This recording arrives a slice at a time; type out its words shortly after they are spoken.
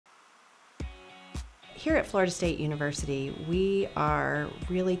Here at Florida State University, we are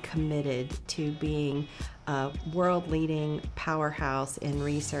really committed to being a world-leading powerhouse in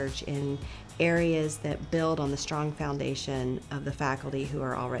research in areas that build on the strong foundation of the faculty who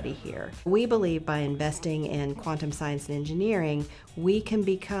are already here. We believe by investing in quantum science and engineering, we can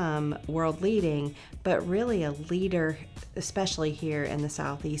become world-leading, but really a leader, especially here in the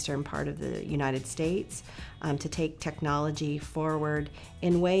southeastern part of the United States, to take technology forward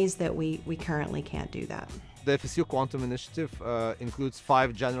in ways that we currently can't do that. The FSU Quantum Initiative includes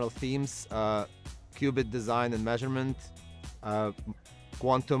 5 general themes: qubit design and measurement,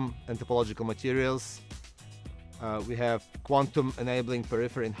 quantum and topological materials. We have quantum enabling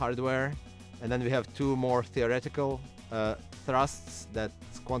periphery and hardware, and then we have 2 more theoretical thrusts,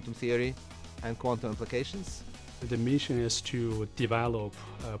 that's quantum theory and quantum applications. The mission is to develop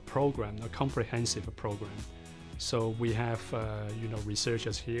a program, a comprehensive program. So we have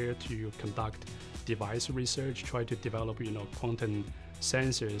researchers here to conduct device research, try to develop quantum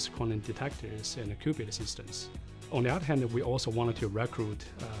sensors, quantum detectors, and qubit systems. On the other hand, we also wanted to recruit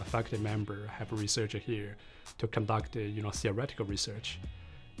a faculty member, have a researcher here to conduct theoretical research,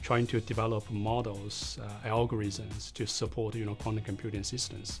 trying to develop models, algorithms to support quantum computing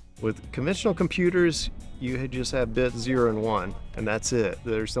systems. With conventional computers, you just have bits 0 and 1, and that's it.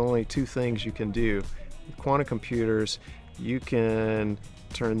 There's only 2 things you can do. With quantum computers, you can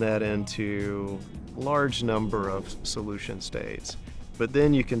turn that into a large number of solution states. But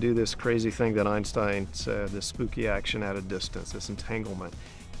then you can do this crazy thing that Einstein said, this spooky action at a distance, this entanglement.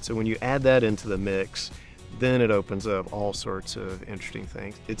 So when you add that into the mix, then it opens up all sorts of interesting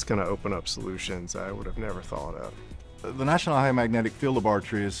things. It's going to open up solutions I would have never thought of. The National High Magnetic Field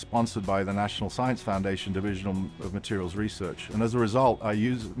Laboratory is sponsored by the National Science Foundation Division of Materials Research, and as a result,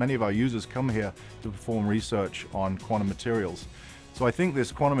 many of our users come here to perform research on quantum materials. So I think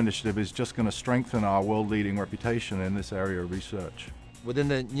this quantum initiative is just going to strengthen our world-leading reputation in this area of research. Within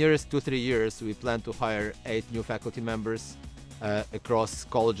the nearest 2-3 years, we plan to hire 8 new faculty members across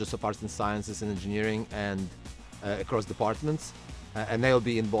colleges of arts and sciences and engineering and across departments. And they'll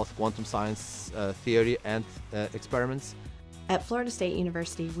be in both quantum science theory and experiments. At Florida State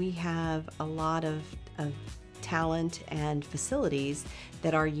University, we have a lot of talent and facilities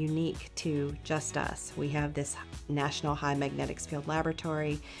that are unique to just us. We have this National High Magnetics Field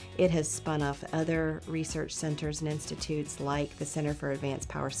Laboratory. It has spun off other research centers and institutes like the Center for Advanced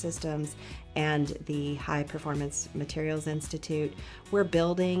Power Systems and the High Performance Materials Institute. We're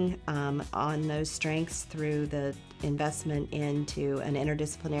building on those strengths through the investment into an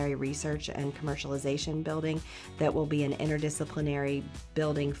interdisciplinary research and commercialization building that will be an interdisciplinary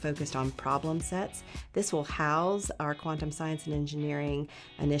building focused on problem sets. This will house our quantum science and engineering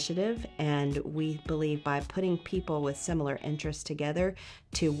initiative, and we believe by putting people with similar interests together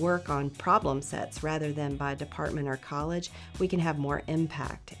to work on problem sets rather than by department or college, we can have more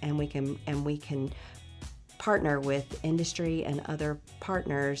impact, and we can partner with industry and other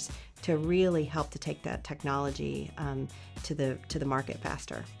partners to really help to take that technology to the market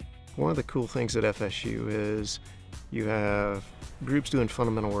faster. One of the cool things at FSU is you have groups doing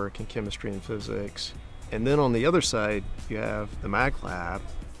fundamental work in chemistry and physics, and then on the other side you have the Mag Lab.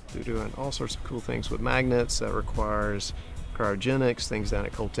 They're doing all sorts of cool things with magnets that requires cryogenics, things down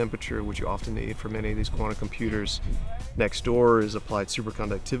at cold temperature, which you often need for many of these quantum computers. Next door is Applied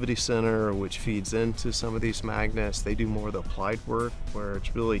Superconductivity Center, which feeds into some of these magnets. They do more of the applied work, where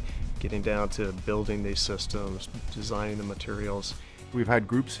it's really getting down to building these systems, designing the materials. We've had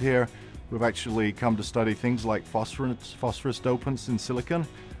groups here who've actually come to study things like phosphorus dopants in silicon.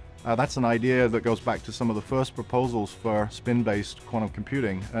 That's an idea that goes back to some of the first proposals for spin-based quantum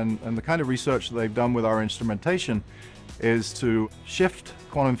computing. And the kind of research that they've done with our instrumentation is to shift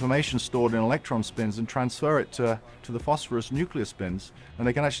quantum information stored in electron spins and transfer it to the phosphorus nuclear spins. And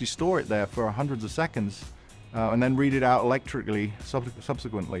they can actually store it there for hundreds of seconds and then read it out electrically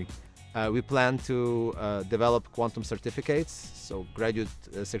subsequently. We plan to develop quantum certificates, so graduate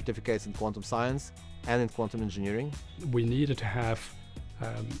certificates in quantum science and in quantum engineering. We needed to have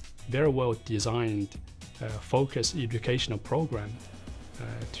very well designed, focused educational program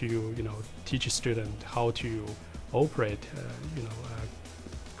to teach a student how to operate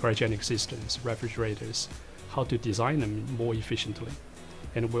cryogenic systems, refrigerators, how to design them more efficiently.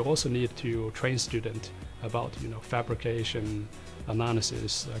 And we also need to train students about fabrication,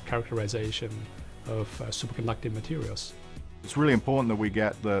 analysis, characterization of superconducting materials. It's really important that we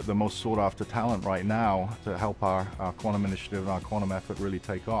get the most sought after talent right now to help our quantum initiative and our quantum effort really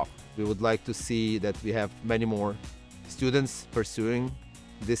take off. We would like to see that we have many more students pursuing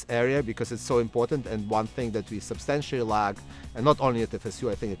this area because it's so important, and one thing that we substantially lag, and not only at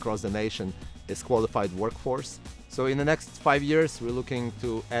FSU, I think across the nation, is qualified workforce. So in the next 5 years, we're looking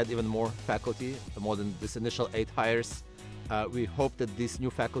to add even more faculty, more than this initial 8 hires. We hope that this new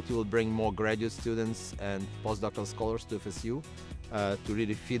faculty will bring more graduate students and postdoctoral scholars to FSU to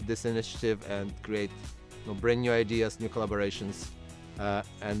really feed this initiative and create, bring new ideas, new collaborations.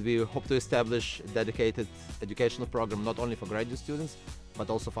 And we hope to establish a dedicated educational program not only for graduate students, but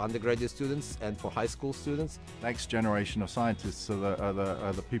also for undergraduate students and for high school students. Next generation of scientists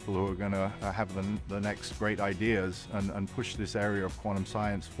are the people who are going to have the next great ideas and push this area of quantum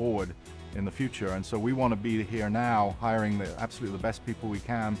science forward in the future. And so we want to be here now, hiring absolutely the best people we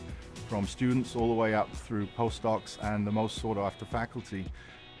can, from students all the way up through postdocs and the most sought after faculty.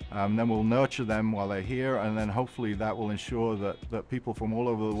 Then we'll nurture them while they're here, and then hopefully that will ensure that people from all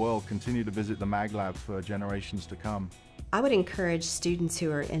over the world continue to visit the Mag Lab for generations to come. I would encourage students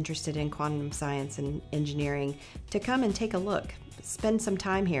who are interested in quantum science and engineering to come and take a look. Spend some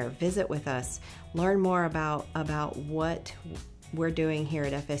time here, visit with us, learn more about what we're doing here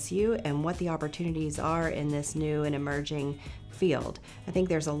at FSU and what the opportunities are in this new and emerging field. I think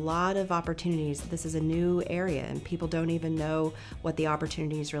there's a lot of opportunities. This is a new area and people don't even know what the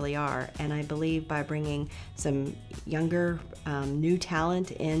opportunities really are. And I believe by bringing some younger, new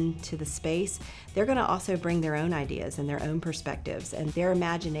talent into the space, they're going to also bring their own ideas and their own perspectives, and their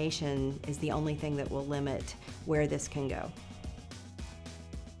imagination is the only thing that will limit where this can go.